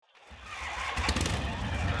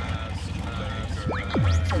The only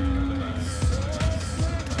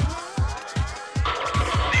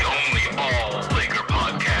all-Laker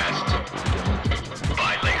podcast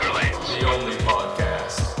by Lakerlands. The only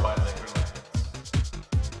podcast by Lakerlands.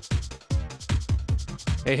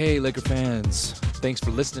 Hey, Laker fans. Thanks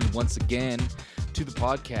for listening once again to the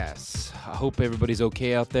podcast. I hope everybody's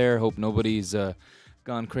okay out there. Hope nobody's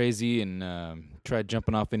gone crazy and tried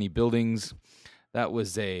jumping off any buildings. That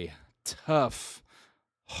was a tough,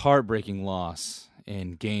 heartbreaking loss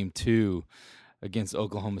in Game 2 against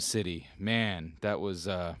Oklahoma City. Man, that was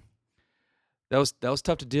tough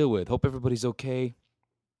to deal with. Hope everybody's okay.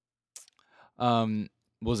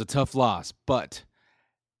 Was a tough loss, but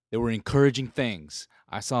there were encouraging things.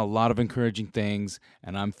 I saw a lot of encouraging things,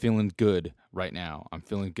 and I'm feeling good right now. I'm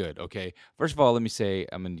feeling good, okay? First of all, let me say,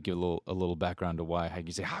 I'm going to give a little background to why.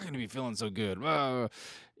 You say, how can you be feeling so good?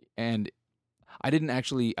 And I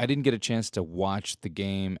didn't get a chance to watch the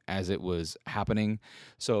game as it was happening,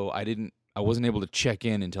 so I wasn't able to check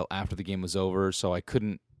in until after the game was over, so I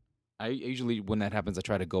usually, when that happens, I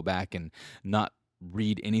try to go back and not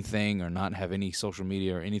read anything or not have any social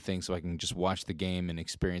media or anything so I can just watch the game and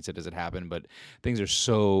experience it as it happened. But things are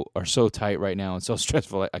so tight right now and so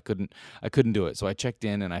stressful. I couldn't do it. So I checked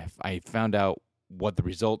in and I found out what the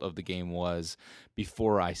result of the game was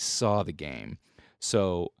before I saw the game.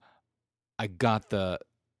 So I got the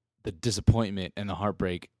disappointment and the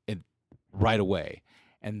heartbreak right away.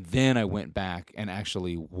 And then I went back and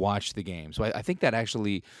actually watched the game. So I think that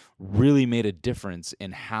actually really made a difference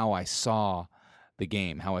in how I saw the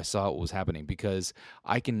game, how I saw what was happening, because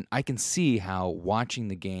I can see how watching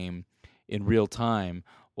the game in real time,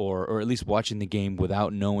 or at least watching the game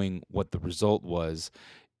without knowing what the result was,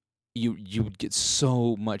 you would get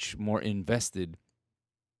so much more invested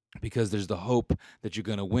because there's the hope that you're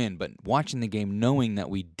going to win. But watching the game knowing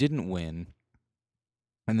that we didn't win,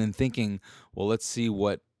 and then thinking, well, let's see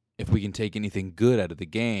if we can take anything good out of the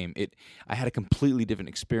game. I had a completely different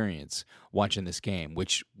experience watching this game,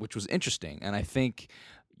 which was interesting and I think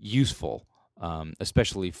useful,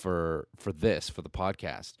 especially for the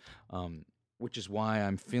podcast, which is why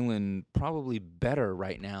I'm feeling probably better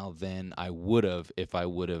right now than I would have if I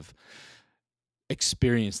would have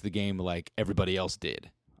experienced the game like everybody else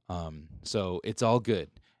did. So it's all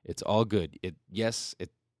good. It's all good. It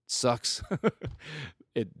sucks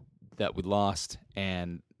that we lost,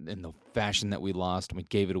 and in the fashion that we lost, we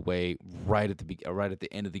gave it away right at the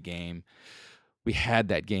end of the game. We had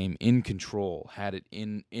that game in control, had it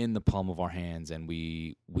in the palm of our hands, and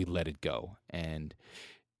we let it go. And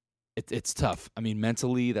it's tough. I mean,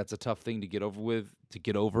 mentally, that's a tough thing to get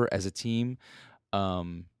over as a team.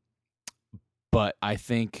 But I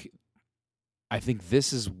think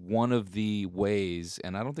this is one of the ways,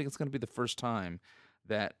 and I don't think it's going to be the first time,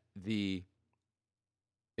 that the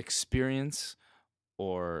experience,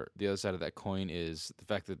 or the other side of that coin is the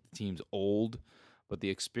fact that the team's old, but the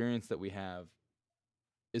experience that we have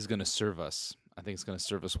is going to serve us. I think it's going to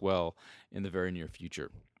serve us well in the very near future.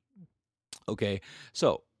 Okay,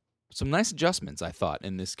 so some nice adjustments, I thought,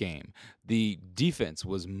 in this game. The defense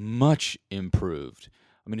was much improved.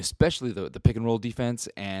 I mean, especially the pick and roll defense,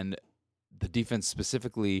 and the defense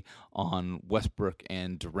specifically on Westbrook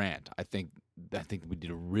and Durant. I think we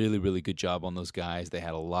did a really, really good job on those guys. They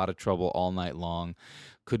had a lot of trouble all night long.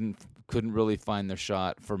 Couldn't really find their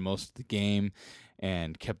shot for most of the game,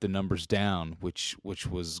 and kept the numbers down, which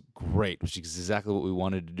was great, which is exactly what we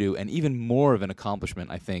wanted to do, and even more of an accomplishment,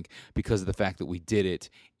 I think, because of the fact that we did it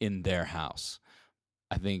in their house.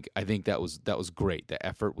 I think that was great. The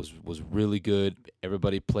effort was really good.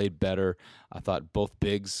 Everybody played better. I thought both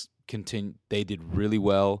bigs they did really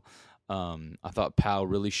well. I thought Powell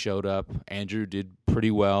really showed up. Andrew did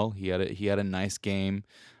pretty well. He had a nice game.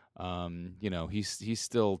 He's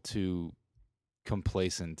still too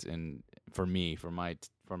complacent and for my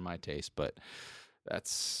taste, but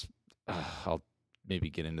that's I'll maybe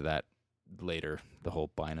get into that later. The whole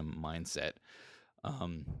Bynum mindset.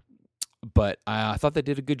 But I thought they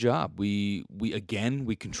did a good job. We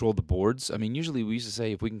controlled the boards. I mean, usually we used to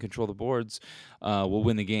say if we can control the boards, we'll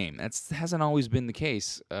win the game. That hasn't always been the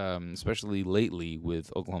case, especially lately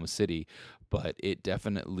with Oklahoma City. But it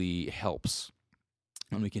definitely helps,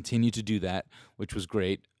 and we continue to do that, which was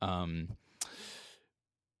great. One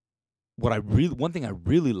thing I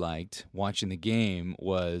really liked watching the game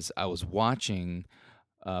was I was watching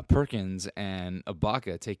Perkins and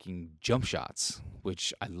Ibaka taking jump shots,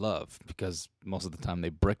 which I love because most of the time they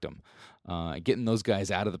bricked them. Getting those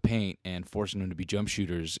guys out of the paint and forcing them to be jump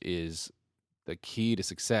shooters is the key to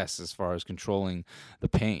success as far as controlling the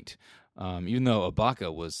paint. Even though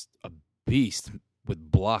Ibaka was a beast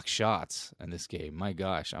block shots in this game. My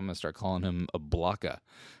gosh, I'm gonna start calling him a blocka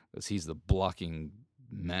because he's the blocking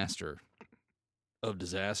master of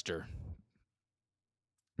disaster.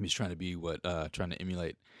 He's trying to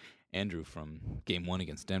emulate Andrew from Game 1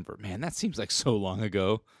 against Denver. Man, that seems like so long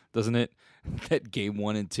ago, doesn't it? That Game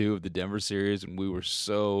 1 and 2 of the Denver series, and we were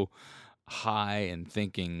so high and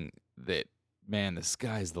thinking that, man, the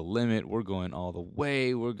sky's the limit. We're going all the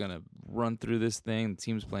way. We're going to run through this thing. The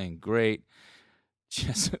team's playing great.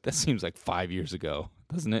 Just that seems like 5 years ago,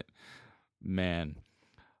 doesn't it? Man.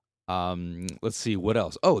 Let's see what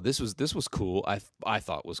else. Oh, this was cool. I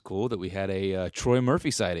thought was cool that we had a Troy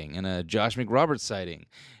Murphy sighting and a Josh McRoberts sighting,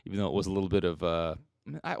 even though it was a little bit of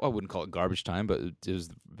I wouldn't call it garbage time, but it was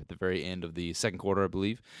at the very end of the second quarter, I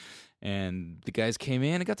believe. And the guys came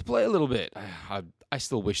in and got to play a little bit. I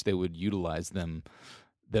still wish they would utilize them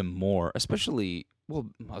more, especially. Well,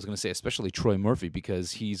 I was going to say especially Troy Murphy,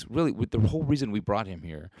 because he's really the whole reason we brought him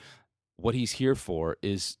here. What he's here for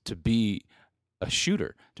is to be a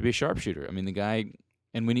shooter, to be a sharpshooter. I mean, the guy,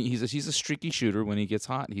 and when he's a streaky shooter. When he gets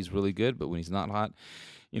hot, he's really good. But when he's not hot,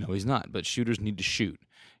 he's not. But shooters need to shoot,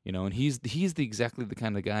 and he's exactly the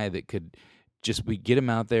kind of guy that could we get him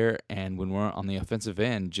out there, and when we're on the offensive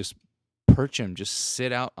end, just perch him, just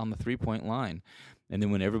sit out on the 3-point line, and then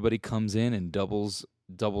when everybody comes in and doubles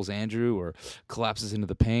Andrew or collapses into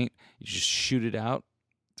the paint, you just shoot it out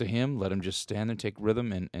to him, let him just stand there, take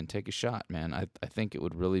rhythm, and take a shot, man. I think it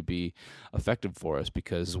would really be effective for us,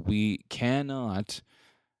 because we cannot,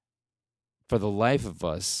 for the life of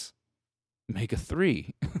us, make a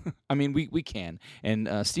three. I mean, we can.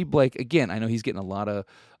 And Steve Blake, again, I know he's getting a lot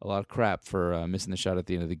of crap for missing the shot at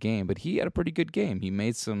the end of the game, but he had a pretty good game. He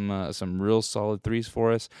made some real solid threes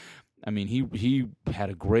for us. I mean, he had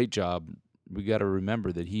a great job. We got to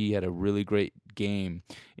remember that he had a really great game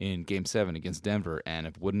in Game 7 against Denver, and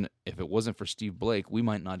if it wasn't for Steve Blake, we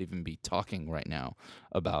might not even be talking right now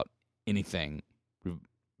about anything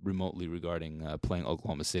remotely regarding playing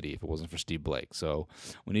Oklahoma City if it wasn't for Steve Blake. So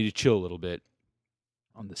we need to chill a little bit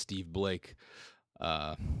on the Steve Blake,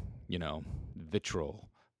 vitriol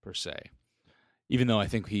per se. Even though I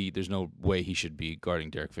think there's no way he should be guarding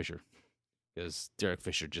Derek Fisher, because Derek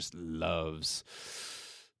Fisher just loves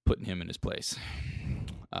putting him in his place.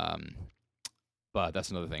 But that's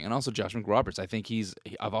another thing. And also Josh McRoberts. I think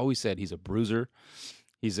I've always said he's a bruiser.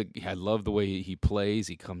 I love the way he plays.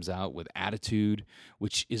 He comes out with attitude,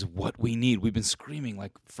 which is what we need. We've been screaming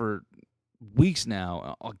like for weeks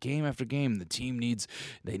now, game after game. The team needs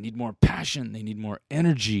more passion. They need more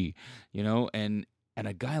energy, and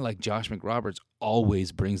a guy like Josh McRoberts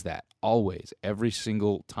always brings that. Always. Every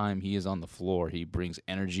single time he is on the floor, he brings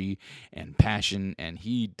energy and passion, and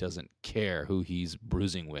he doesn't care who he's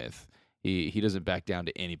bruising with. He doesn't back down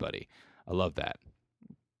to anybody. I love that.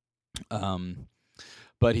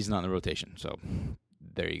 But he's not in the rotation, so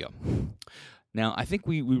there you go. Now, I think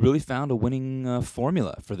we really found a winning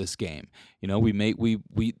formula for this game.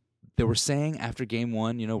 They were saying after Game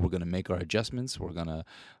 1, we're going to make our adjustments. We're going to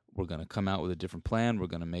come out with a different plan. We're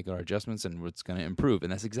going to make our adjustments, and it's going to improve.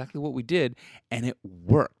 And that's exactly what we did, and it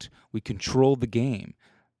worked. We controlled the game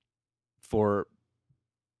for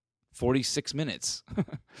 46 minutes.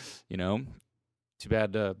 Too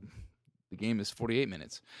bad the game is 48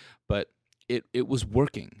 minutes. But it was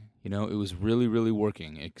working. It was really, really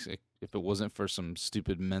working. If it wasn't for some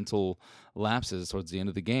stupid mental lapses towards the end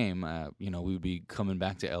of the game, we would be coming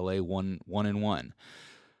back to LA 1-1.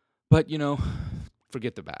 But,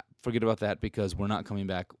 forget about that, because we're not coming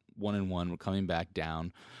back 1-1. We're coming back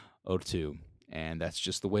down 0-2, and that's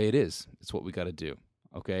just the way it is. It's what we got to do.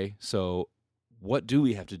 Okay, so what do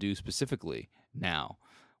we have to do specifically now?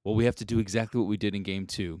 Well, we have to do exactly what we did in Game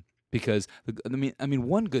 2, because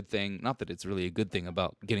one good thing, not that it's really a good thing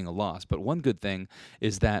about getting a loss, but one good thing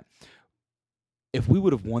is that if we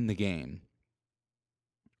would have won the game,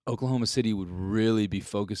 Oklahoma City would really be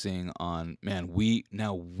focusing on, man, we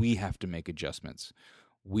have to make adjustments.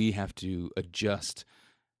 We have to adjust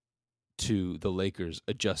to the Lakers'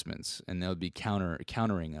 adjustments, and they'll be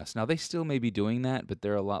countering us. Now, they still may be doing that, but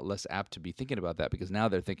they're a lot less apt to be thinking about that, because now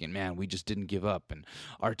they're thinking, man, we just didn't give up, and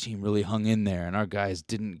our team really hung in there, and our guys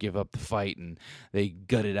didn't give up the fight, and they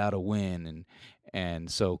gutted out a win,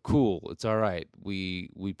 and so cool, it's all right. We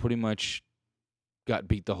pretty much got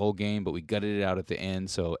beat the whole game, but we gutted it out at the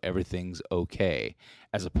end, so everything's okay.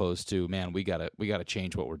 As opposed to, man, we gotta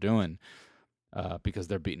change what we're doing because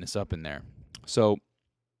they're beating us up in there. So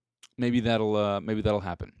maybe that'll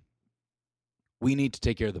happen. We need to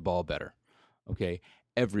take care of the ball better. Okay,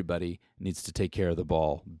 everybody needs to take care of the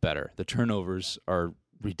ball better. The turnovers are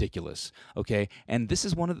ridiculous. Okay, and this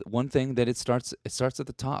is one thing that it starts at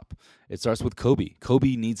the top. It starts with Kobe.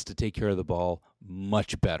 Kobe needs to take care of the ball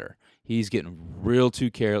much better. He's getting real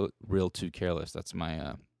too careless. That's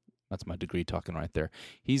my degree talking right there.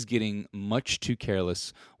 He's getting much too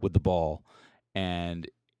careless with the ball, and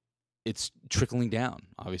it's trickling down.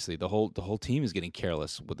 Obviously, the whole team is getting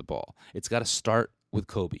careless with the ball. It's got to start with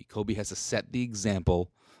Kobe. Kobe has to set the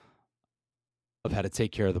example of how to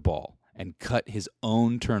take care of the ball and cut his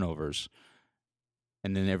own turnovers,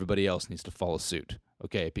 and then everybody else needs to follow suit,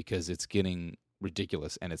 okay? Because it's getting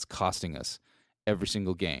ridiculous, and it's costing us every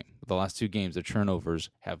single game. The last 2 games, the turnovers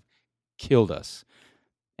have killed us,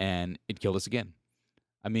 and it killed us again.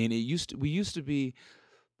 I mean, we used to be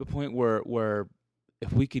the point where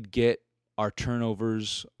if we could get our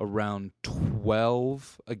turnovers around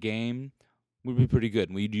 12 a game, we'd be pretty good,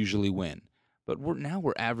 and we'd usually win. But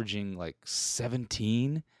we're averaging like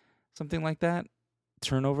 17, something like that,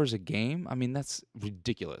 turnovers a game. I mean, that's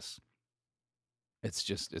ridiculous.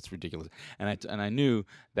 It's ridiculous. And I knew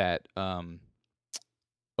that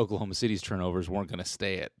Oklahoma City's turnovers weren't going to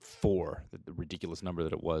stay at 4, the ridiculous number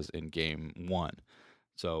that it was in game 1.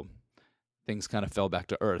 So things kind of fell back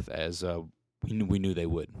to earth as we knew they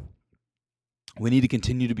would. We need to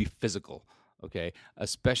continue to be physical. Okay,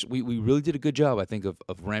 especially we really did a good job, I think, of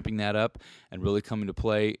ramping that up and really coming to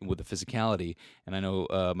play with the physicality. And I know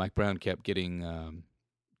Mike Brown kept getting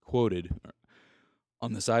quoted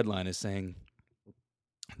on the sideline as saying,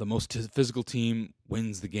 the most physical team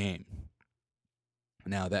wins the game.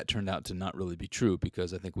 Now, that turned out to not really be true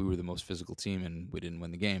because I think we were the most physical team and we didn't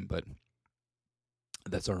win the game, but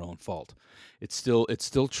that's our own fault. It's still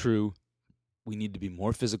true. We need to be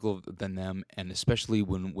more physical than them, and especially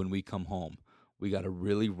when we come home. We got to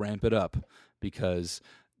really ramp it up because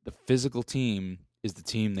the physical team is the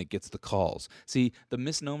team that gets the calls. See, the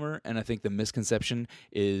misnomer and I think the misconception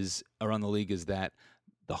is around the league is that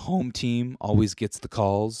the home team always gets the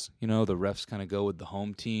calls. You know, the refs kind of go with the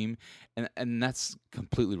home team, and that's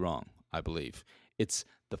completely wrong, I believe. It's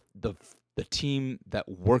the team that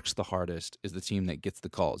works the hardest is the team that gets the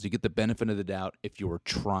calls. You get the benefit of the doubt if you were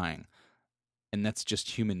trying. And that's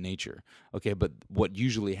just human nature, okay? But what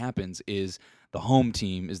usually happens is the home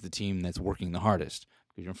team is the team that's working the hardest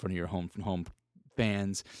because you're in front of your home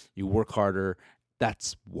fans. You work harder.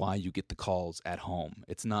 That's why you get the calls at home.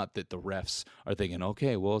 It's not that the refs are thinking,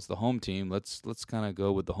 okay, well, it's the home team. Let's kind of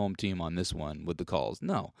go with the home team on this one with the calls.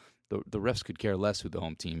 No, the refs could care less who the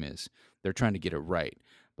home team is. They're trying to get it right.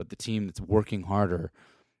 But the team that's working harder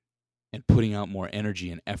and putting out more energy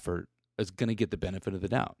and effort is going to get the benefit of the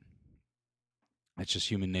doubt. It's just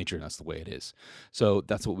human nature, and that's the way it is. So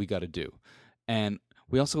that's what we got to do. And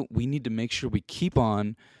we need to make sure we keep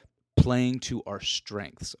on playing to our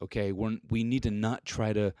strengths, okay? We need to not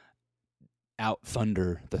try to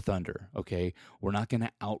out-thunder the Thunder, okay? We're not going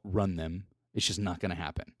to outrun them. It's just not going to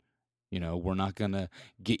happen. You know, we're not going to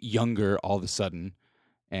get younger all of a sudden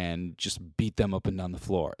and just beat them up and down the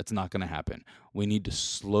floor. It's not going to happen. We need to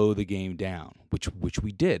slow the game down, which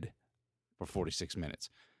we did for 46 minutes.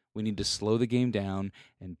 We need to slow the game down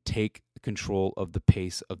and take control of the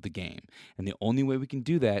pace of the game. And the only way we can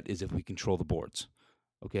do that is if we control the boards.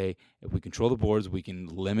 Okay? If we control the boards, we can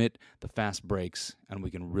limit the fast breaks and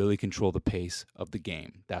we can really control the pace of the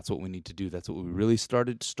game. That's what we need to do. That's what we really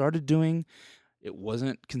started doing. It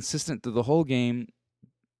wasn't consistent through the whole game,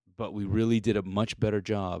 but we really did a much better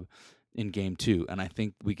job in game 2. And I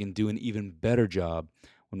think we can do an even better job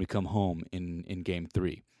when we come home in game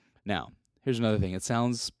 3. Now, here's another thing. It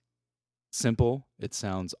sounds simple, it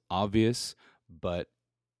sounds obvious, but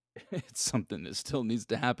it's something that still needs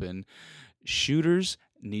to happen. Shooters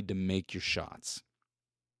need to make your shots.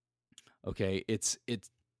 Okay, it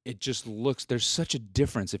just looks, there's such a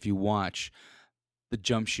difference if you watch the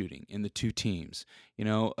jump shooting in the two teams. You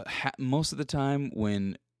know, most of the time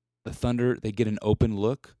when the Thunder, they get an open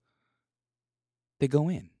look, they go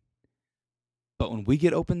in. But when we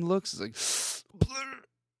get open looks, it's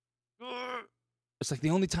like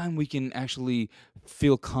the only time we can actually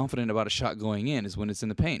feel confident about a shot going in is when it's in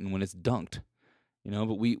the paint and when it's dunked. You know,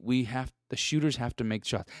 but the shooters have to make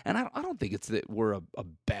shots. And I don't think it's that we're a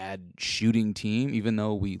bad shooting team, even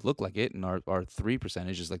though we look like it and our 3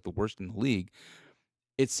 percentage is like the worst in the league.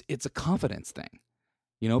 It's a confidence thing,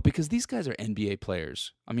 you know, because these guys are NBA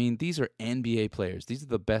players. I mean, these are NBA players. These are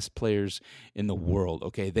the best players in the world,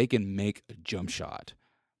 okay? They can make a jump shot.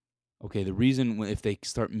 Okay, the reason if they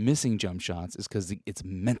start missing jump shots is because it's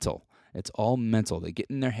mental. It's all mental. They get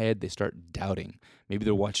in their head, they start doubting. Maybe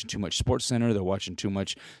they're watching too much Sports Center, they're watching too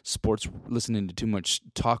much sports, listening to too much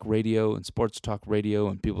talk radio and sports talk radio,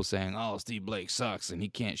 and people saying, "Oh, Steve Blake sucks and he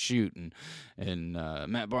can't shoot, and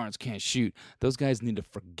Matt Barnes can't shoot." Those guys need to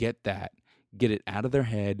forget that, get it out of their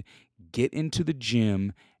head, get into the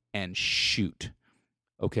gym, and shoot.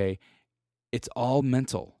 Okay? It's all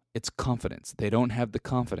mental. It's confidence. They don't have the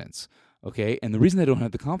confidence. Okay? And the reason they don't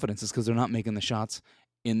have the confidence is because they're not making the shots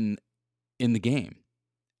in the game.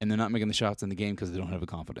 And they're not making the shots in the game because they don't have the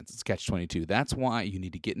confidence. It's catch-22. That's why you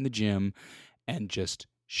need to get in the gym and just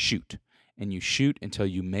shoot. And you shoot until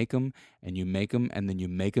you make them, and you make them, and then you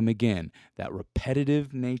make them again. That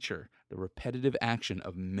repetitive nature, the repetitive action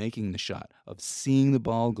of making the shot, of seeing the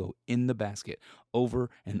ball go in the basket over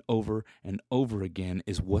and over and over again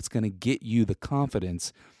is what's going to get you the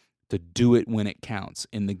confidence to do it when it counts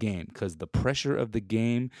in the game. Because the pressure of the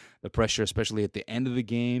game, the pressure especially at the end of the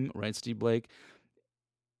game, right, Steve Blake,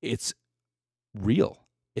 it's real.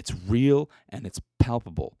 It's real and it's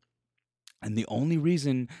palpable. And the only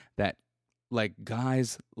reason that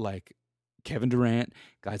guys like Kevin Durant,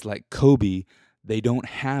 guys like Kobe, they don't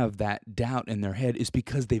have that doubt in their head is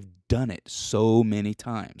because they've done it so many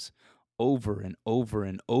times, over and over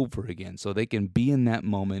and over again. So they can be in that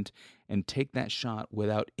moment and take that shot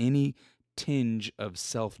without any tinge of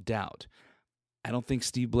self-doubt. I don't think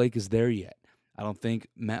Steve Blake is there yet. I don't think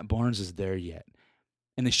Matt Barnes is there yet.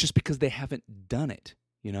 And it's just because they haven't done it.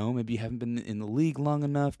 You know, maybe you haven't been in the league long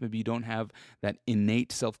enough. Maybe you don't have that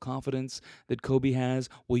innate self-confidence that Kobe has.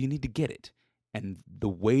 Well, you need to get it. And the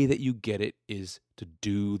way that you get it is to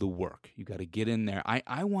do the work. You got to get in there.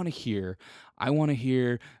 I want to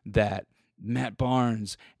hear that Matt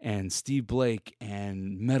Barnes and Steve Blake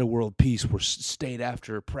and Metta World Peace were stayed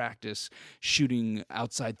after practice shooting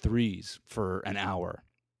outside threes for an hour.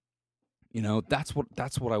 You know, that's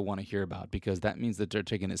what I want to hear about, because that means that they're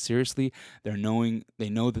taking it seriously. They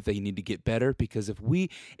know that they need to get better, because if we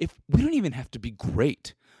don't even have to be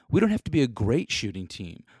great. We don't have to be a great shooting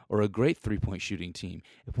team or a great three-point shooting team.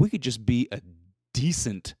 If we could just be a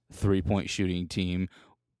decent three-point shooting team,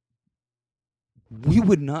 we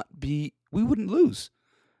wouldn't lose.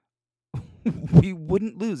 We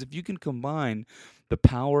wouldn't lose. If you can combine the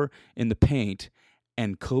power in the paint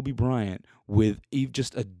and Kobe Bryant with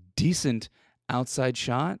just a decent outside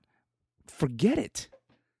shot, forget it.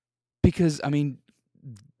 Because, I mean,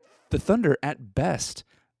 the Thunder, at best,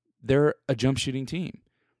 they're a jump shooting team.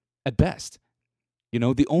 At best. You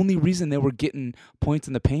know, the only reason they were getting points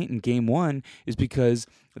in the paint in game one is because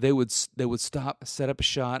they would stop, set up a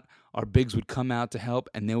shot, our bigs would come out to help,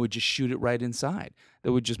 and they would just shoot it right inside.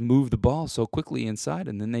 They would just move the ball so quickly inside,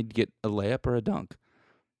 and then they'd get a layup or a dunk.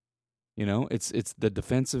 You know, it's the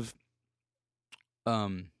defensive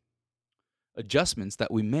adjustments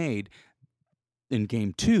that we made in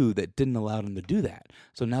game two that didn't allow them to do that.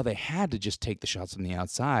 So now they had to just take the shots from the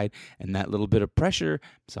outside, and that little bit of pressure,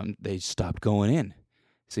 they stopped going in.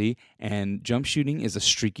 See? And jump shooting is a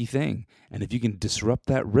streaky thing. And if you can disrupt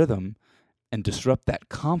that rhythm and disrupt that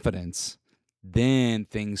confidence, then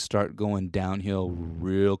things start going downhill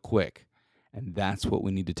real quick. And that's what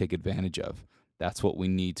we need to take advantage of. That's what we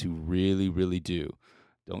need to really, really do.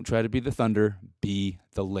 Don't try to be the Thunder, be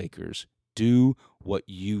the Lakers. Do what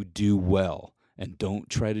you do well, and don't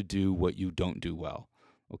try to do what you don't do well.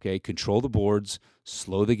 Okay? Control the boards,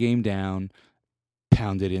 slow the game down,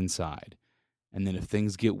 pound it inside. And then if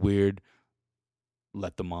things get weird,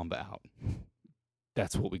 let the Mamba out.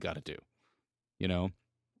 That's what we got to do. You know?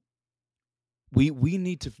 We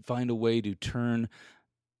need to find a way to turn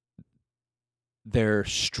their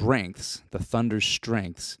strengths, the Thunder's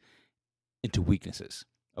strengths, into weaknesses.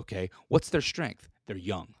 Okay? What's their strength? They're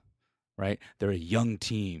young. Right? They're a young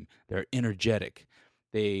team. They're energetic.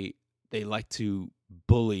 They like to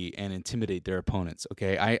bully and intimidate their opponents.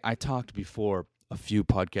 Okay? I talked before a few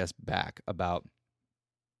podcasts back about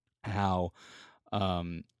how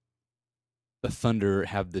the Thunder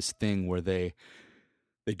have this thing where they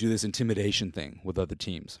do this intimidation thing with other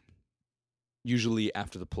teams. Usually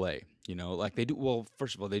after the play, you know, like they do. Well,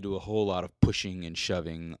 first of all, they do a whole lot of pushing and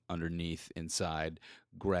shoving underneath, inside,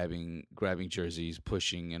 grabbing jerseys,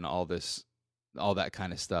 pushing, and all that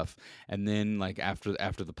kind of stuff. And then, like after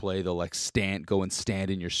the play, they'll like go and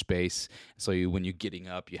stand in your space. So when you're getting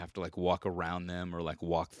up, you have to like walk around them or like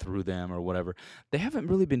walk through them or whatever. They haven't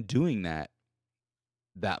really been doing that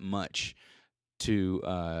much to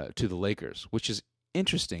the Lakers, which is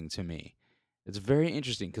interesting to me. It's very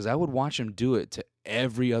interesting because I would watch them do it to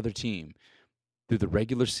every other team through the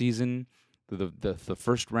regular season, through the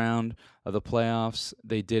first round of the playoffs.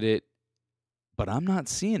 They did it, but I'm not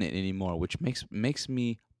seeing it anymore, which makes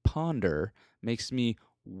me ponder, makes me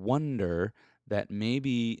wonder that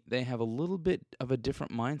maybe they have a little bit of a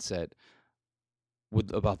different mindset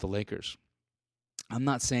about the Lakers. I'm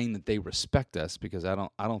not saying that they respect us, because I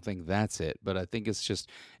don't think that's it, but I think it's just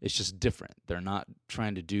different. They're not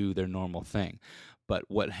trying to do their normal thing. But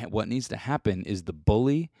what needs to happen is the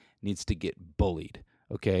bully needs to get bullied,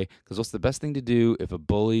 okay? Because what's the best thing to do if a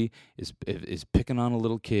bully is picking on a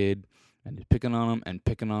little kid and is picking on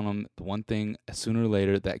him? The one thing, sooner or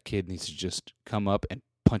later, that kid needs to just come up and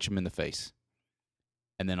punch him in the face,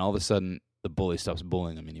 and then all of a sudden the bully stops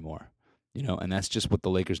bullying him anymore, And that's just what the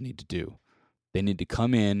Lakers need to do. They need to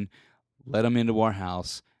come in, let them into our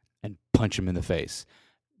house, and punch them in the face.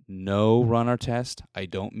 No, Ron Artest, I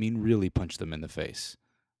don't mean really punch them in the face.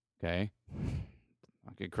 Okay?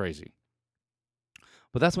 I'll get crazy.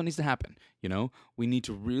 But that's what needs to happen. We need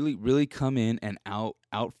to really, really come in and out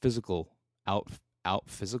physical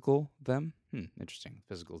them. Interesting.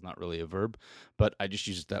 Physical is not really a verb, but I just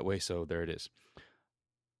use it that way, so there it is.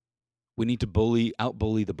 We need to out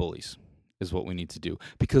bully the bullies. Is what we need to do.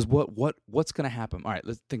 Because what's going to happen? All right,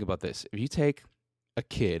 let's think about this. If you take a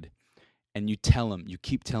kid and you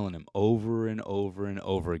keep telling him over and over and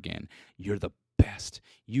over again, you're the best.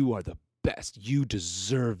 You are the best. You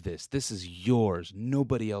deserve this. This is yours.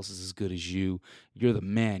 Nobody else is as good as you. You're the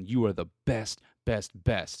man. You are the best, best,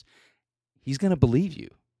 best. He's going to believe you.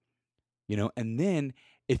 And then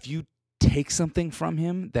if you take something from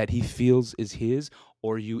him that he feels is his,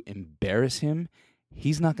 or you embarrass him,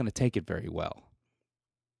 he's not going to take it very well,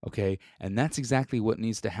 okay? And that's exactly what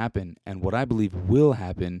needs to happen, and what I believe will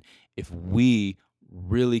happen if we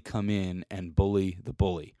really come in and bully the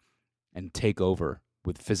bully and take over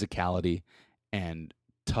with physicality and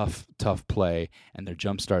tough play, and their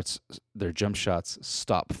jump shots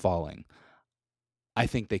stop falling. I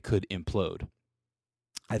think they could implode.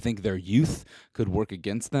 I think their youth could work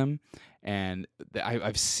against them, and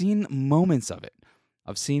I've seen moments of it.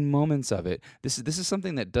 This is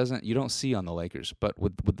something that you don't see on the Lakers, but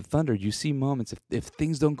with the Thunder, you see moments. If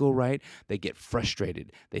things don't go right, they get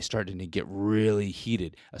frustrated. They start to get really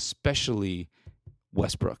heated, especially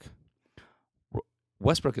Westbrook.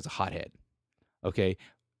 Westbrook is a hothead. Okay,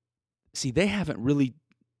 see, they haven't really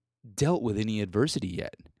dealt with any adversity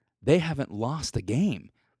yet. They haven't lost a game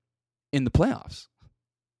in the playoffs.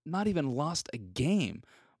 Not even lost a game,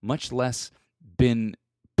 much less been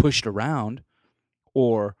pushed around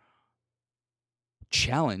or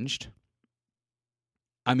challenged.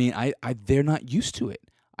 I mean, they're not used to it.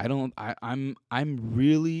 I'm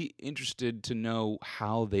really interested to know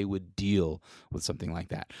how they would deal with something like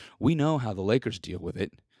that. We know how the Lakers deal with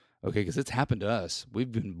it, okay, because it's happened to us.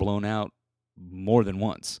 We've been blown out more than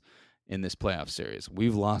once in this playoff series.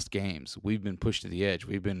 We've lost games. We've been pushed to the edge.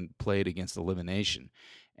 We've been played against elimination.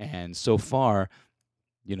 And so far,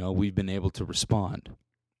 we've been able to respond.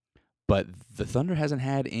 But the Thunder hasn't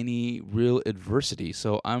had any real adversity,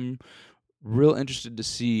 so I'm real interested to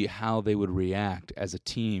see how they would react as a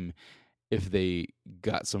team if they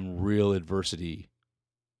got some real adversity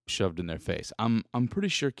shoved in their face. I'm pretty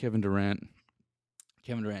sure Kevin Durant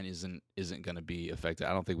isn't going to be affected.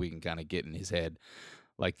 I don't think we can kind of get in his head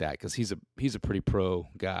like that, because he's a pretty pro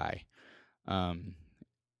guy, and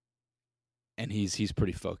he's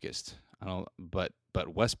pretty focused. But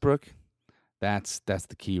Westbrook. That's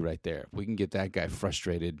the key right there. If we can get that guy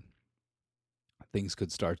frustrated, things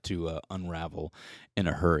could start to unravel in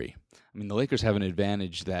a hurry. I mean, the Lakers have an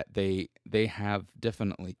advantage that they have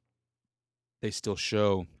definitely. They still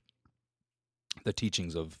show the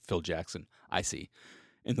teachings of Phil Jackson, I see,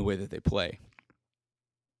 in the way that they play.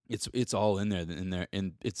 It's all in there,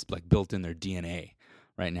 and it's like built in their DNA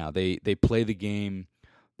right now. They play the game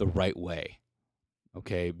the right way,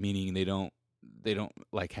 okay? Meaning they don't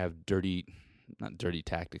like have not dirty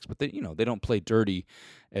tactics, but they don't play dirty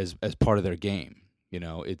as part of their game.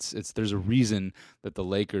 There's a reason that the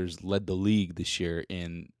Lakers led the league this year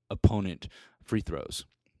in opponent free throws.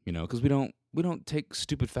 Because we don't take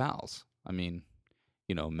stupid fouls. I mean,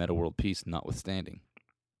 Meta World Peace notwithstanding.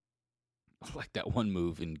 Like that one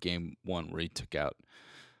move in Game 1 where he took out,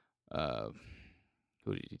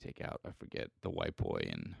 who did he take out? I forget, the white boy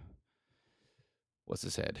and what's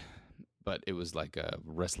his head. But it was like a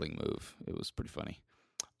wrestling move. It was pretty funny.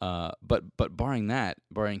 But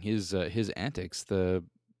barring his antics, the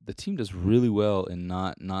team does really well in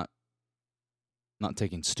not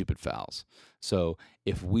taking stupid fouls. So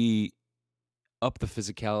if we up the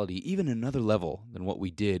physicality even another level than what we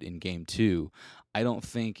did in Game 2, I don't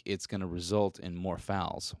think it's going to result in more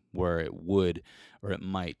fouls where it would or it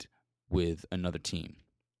might with another team.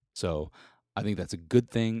 So I think that's a good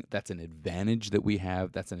thing. That's an advantage that we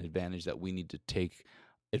have. That's an advantage that we need to take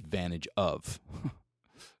advantage of.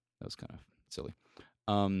 That was kind of silly.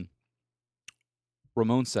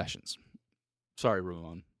 Ramon Sessions. Sorry,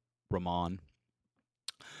 Ramon.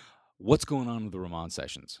 What's going on with the Ramon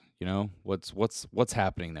Sessions? You know, what's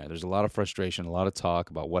happening there? There's a lot of frustration, a lot of talk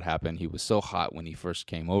about what happened. He was so hot when he first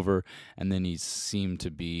came over, and then he seemed to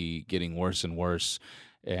be getting worse and worse,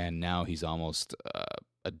 and now he's almost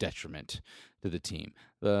a detriment to the team.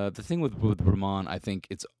 The thing with Ramon, I think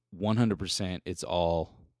it's 100%. It's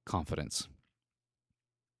all confidence.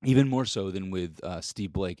 Even more so than with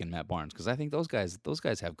Steve Blake and Matt Barnes, because I think those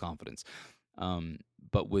guys have confidence.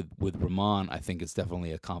 But with Ramon, I think it's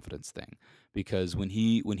definitely a confidence thing, because when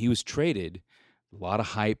he was traded, a lot of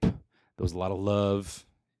hype, there was a lot of love.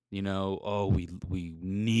 You know, oh, we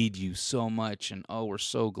need you so much, and oh, we're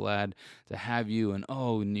so glad to have you, and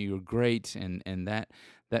oh, and you're great, and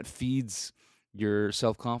that feeds your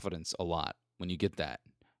self-confidence a lot when you get that.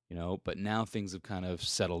 You know, but now things have kind of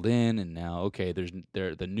settled in, and now, okay,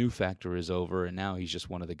 the new factor is over, and now he's just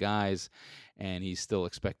one of the guys, and he's still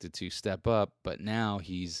expected to step up, but now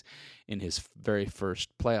he's in his very first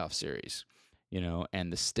playoff series, you know,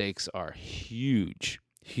 and the stakes are huge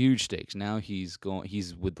stakes. Now he's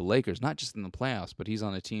with the Lakers, not just in the playoffs, but he's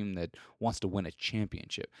on a team that wants to win a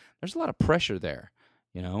championship. There's a lot of pressure there,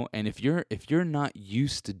 you know, and if you're not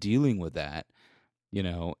used to dealing with that, you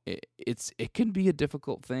know, it can be a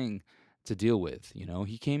difficult thing to deal with. You know,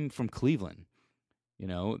 he came from Cleveland. You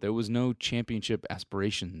know, there was no championship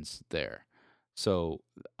aspirations there, so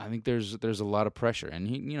I think there's a lot of pressure, and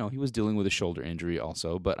he was dealing with a shoulder injury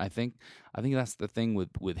also. But I think that's the thing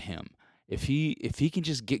with him. If he can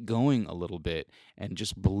just get going a little bit and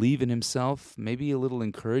just believe in himself, maybe a little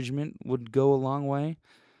encouragement would go a long way.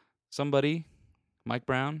 Somebody, Mike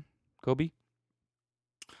Brown, Kobe.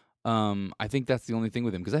 I think that's the only thing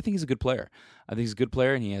with him, because I think he's a good player. I think he's a good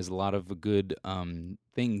player, and he has a lot of good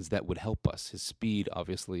things that would help us. His speed,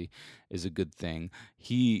 obviously, is a good thing.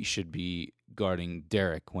 He should be guarding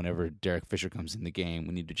Derek whenever Derek Fisher comes in the game.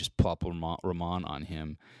 We need to just plop Ramon on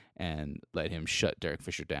him and let him shut Derek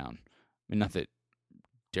Fisher down. I mean, not that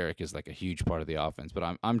Derek is like a huge part of the offense,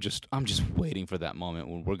 but I'm just waiting for that moment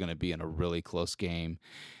when we're going to be in a really close game,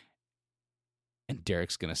 and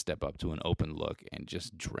Derek's going to step up to an open look and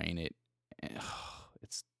just drain it.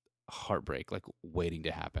 It's heartbreak, like waiting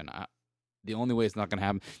to happen. The only way it's not going to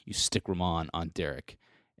happen, you stick Ramon on Derek,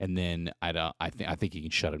 and then I think you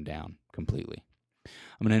can shut him down completely.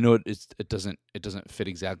 I mean, I know it doesn't fit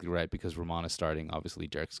exactly right because Ramon is starting. Obviously,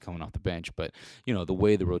 Derek's coming off the bench, but you know the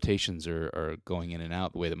way the rotations are going in and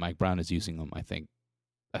out, the way that Mike Brown is using them, I think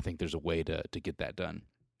there's a way to get that done.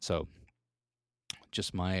 So,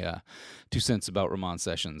 just my 2 cents about Ramon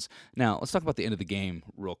Sessions. Now, let's talk about the end of the game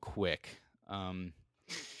real quick.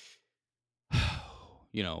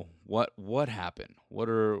 You know, what happened?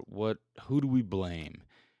 Who do we blame?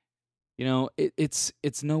 You know,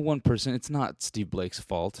 it's no one person. It's not Steve Blake's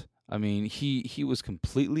fault. I mean, he was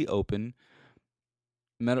completely open.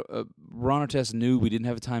 Ron Artest knew we didn't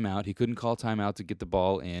have a timeout. He couldn't call timeout to get the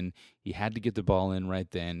ball in. He had to get the ball in right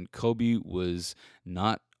then. Kobe was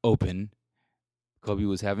not open. Kobe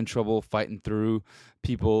was having trouble fighting through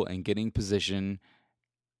people and getting position.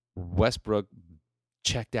 Westbrook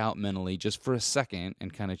checked out mentally just for a second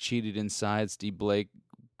and kind of cheated inside. Steve Blake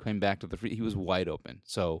came back to the free. He was wide open.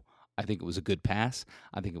 So I think it was a good pass.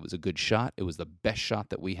 I think it was a good shot. It was the best shot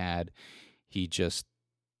that we had. He just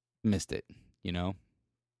missed it, you know?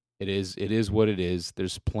 It is what it is.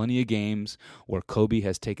 There's plenty of games where Kobe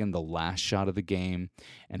has taken the last shot of the game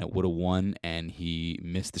and it would have won, and he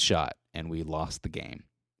missed the shot and we lost the game.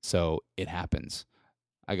 So it happens.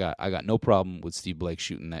 I got no problem with Steve Blake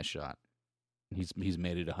shooting that shot. He's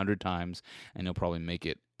made it 100 times, and he'll probably make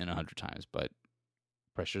it in 100 times, but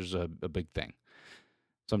pressure's a big thing.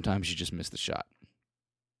 Sometimes you just miss the shot.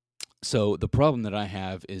 So the problem that I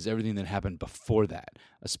have is everything that happened before that,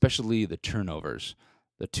 especially the turnovers.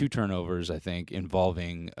 The 2 turnovers, I think,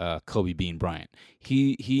 involving Kobe Bean Bryant.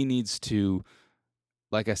 He needs to,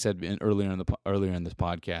 like I said earlier in this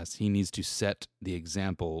podcast, he needs to set the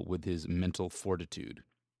example with his mental fortitude,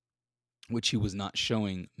 which he was not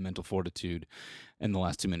showing mental fortitude in the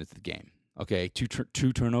last 2 minutes of the game. Okay, two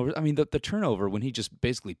turnovers. I mean, the turnover when he just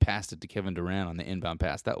basically passed it to Kevin Durant on the inbound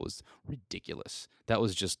pass, that was ridiculous. It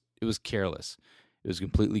was careless. It was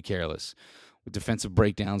completely careless. With defensive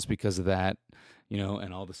breakdowns because of that, you know,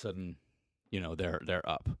 and all of a sudden, you know, they're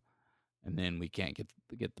up. And then we can't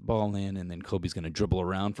get the ball in, and then Kobe's going to dribble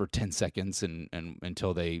around for 10 seconds and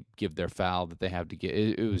until they give their foul that they have to get.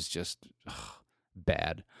 It was just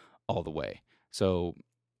bad all the way. So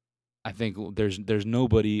I think there's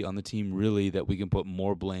nobody on the team really that we can put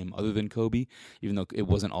more blame other than Kobe, even though it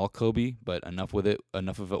wasn't all Kobe, but enough of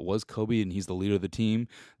it was Kobe, and he's the leader of the team.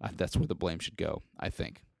 That's where the blame should go, I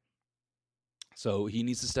think. So he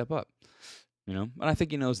needs to step up, and I think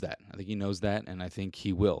he knows that. And I think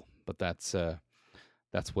he will. But that's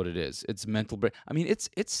what it is. It's mental break. I mean,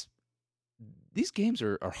 it's these games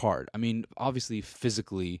are hard. I mean, obviously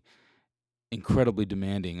physically incredibly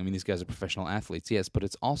demanding. I mean, these guys are professional athletes, yes, but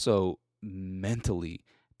it's also mentally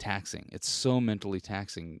taxing. It's so mentally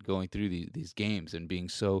taxing going through these games and being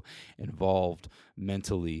so involved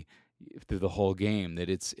mentally through the whole game that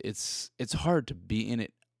it's hard to be in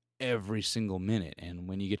it every single minute. And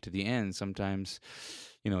when you get to the end, sometimes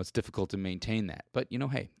it's difficult to maintain that. But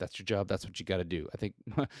hey, that's your job. That's what you got to do. I think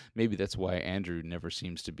maybe that's why Andrew never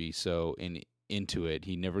seems to be so into it.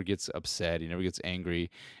 He never gets upset. He never gets angry,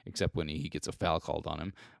 except when he gets a foul called on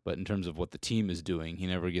him. But in terms of what the team is doing, he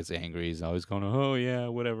never gets angry. He's always going, oh, yeah,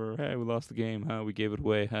 whatever. Hey, we lost the game. Huh? We gave it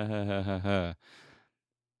away. Ha, ha, ha, ha, ha.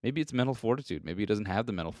 Maybe it's mental fortitude. Maybe he doesn't have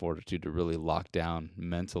the mental fortitude to really lock down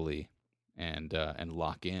mentally and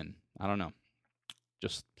lock in. I don't know.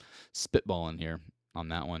 Just spitballing here on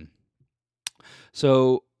that one.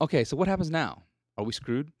 So, okay, so what happens now? Are we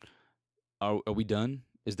screwed? Are we done?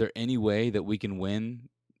 Is there any way that we can win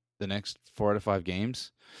the next 4 out of 5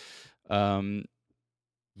 games?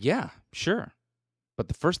 Yeah, sure. But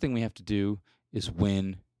the first thing we have to do is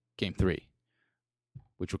win Game 3,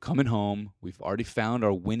 which we're coming home. We've already found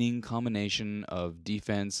our winning combination of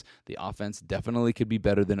defense. The offense definitely could be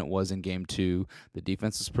better than it was in Game 2. The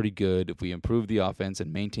defense is pretty good. If we improve the offense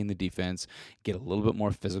and maintain the defense, get a little bit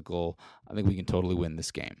more physical, I think we can totally win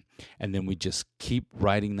this game. And then we just keep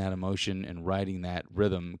riding that emotion and riding that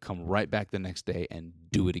rhythm, come right back the next day and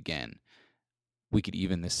do it again. We could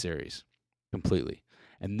even this series completely.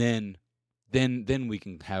 And then we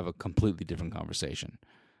can have a completely different conversation.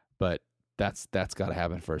 But that's got to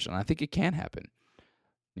happen first, and I think it can happen.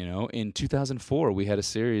 In 2004, we had a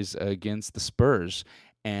series against the Spurs,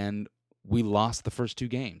 and we lost the first 2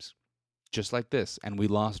 games, just like this. And we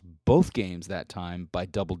lost both games that time by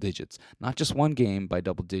double digits. Not just one game by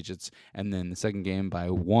double digits, and then the second game by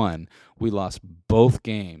 1. We lost both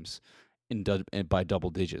games by double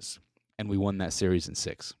digits, and we won that series in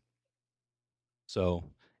 6. So,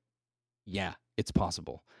 yeah, it's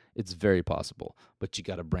possible. It's very possible, but you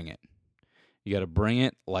got to bring it. You got to bring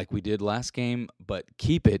it like we did last game, but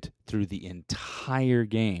keep it through the entire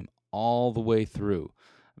game, all the way through.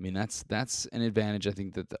 I mean, that's an advantage I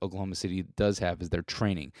think that the Oklahoma City does have is their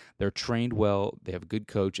training. They're trained well, they have a good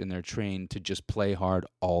coach, and they're trained to just play hard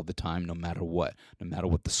all the time, no matter what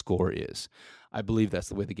the score is. I believe that's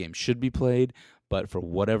the way the game should be played, but for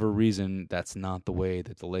whatever reason, that's not the way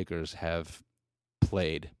that the Lakers have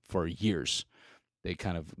played for years. They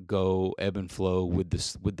kind of go ebb and flow with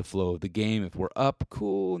the flow of the game. If we're up,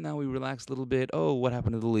 cool, now we relax a little bit. Oh, what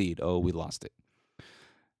happened to the lead? Oh, we lost it.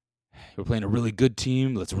 We're playing a really good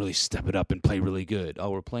team. Let's really step it up and play really good.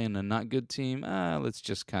 Oh, we're playing a not good team. Let's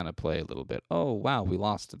just kind of play a little bit. Oh, wow, we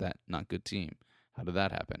lost to that not good team. How did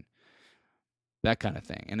that happen? That kind of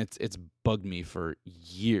thing. And it's bugged me for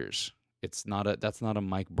years. That's not a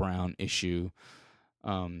Mike Brown issue.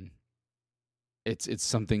 It's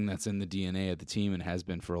something that's in the DNA of the team and has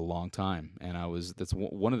been for a long time. And that's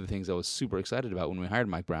one of the things I was super excited about when we hired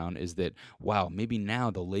Mike Brown is that, wow, maybe now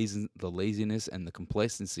the laziness and the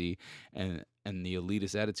complacency and the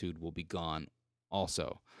elitist attitude will be gone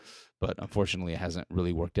also. But unfortunately, it hasn't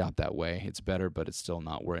really worked out that way. It's better, but it's still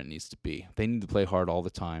not where it needs to be. They need to play hard all the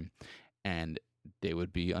time, and they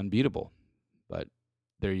would be unbeatable. But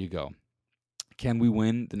there you go. Can we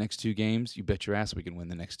win the next 2 games? You bet your ass we can win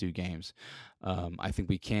the next 2 games. I think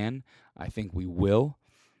we can. I think we will.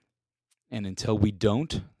 And until we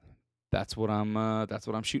don't, that's what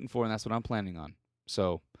I'm shooting for, and that's what I'm planning on.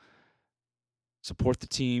 So support the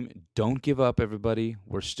team. Don't give up, everybody.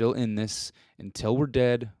 We're still in this. Until we're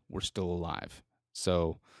dead, we're still alive.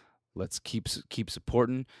 So let's keep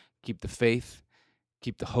supporting, keep the faith,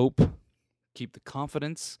 keep the hope, keep the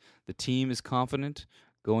confidence. The team is confident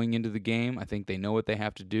going into the game. I think they know what they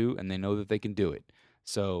have to do, and they know that they can do it.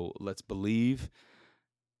 So let's believe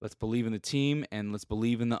in the team, and let's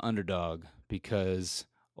believe in the underdog, because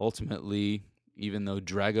ultimately, even though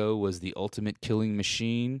Drago was the ultimate killing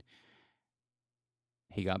machine,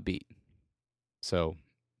 he got beat. So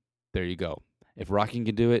there you go. If Rocking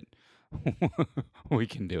can do it, we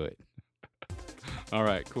can do it. All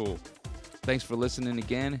right, cool. Thanks for listening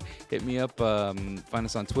again. Hit me up. Find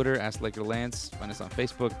us on Twitter, Ask Laker Lance. Find us on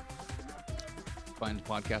Facebook. find the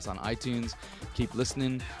podcast on iTunes. Keep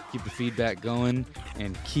listening, keep the feedback going,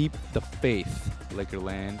 and keep the faith,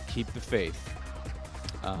 Lakerland. Keep the faith.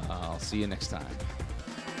 I'll see you next time.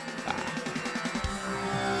 Bye.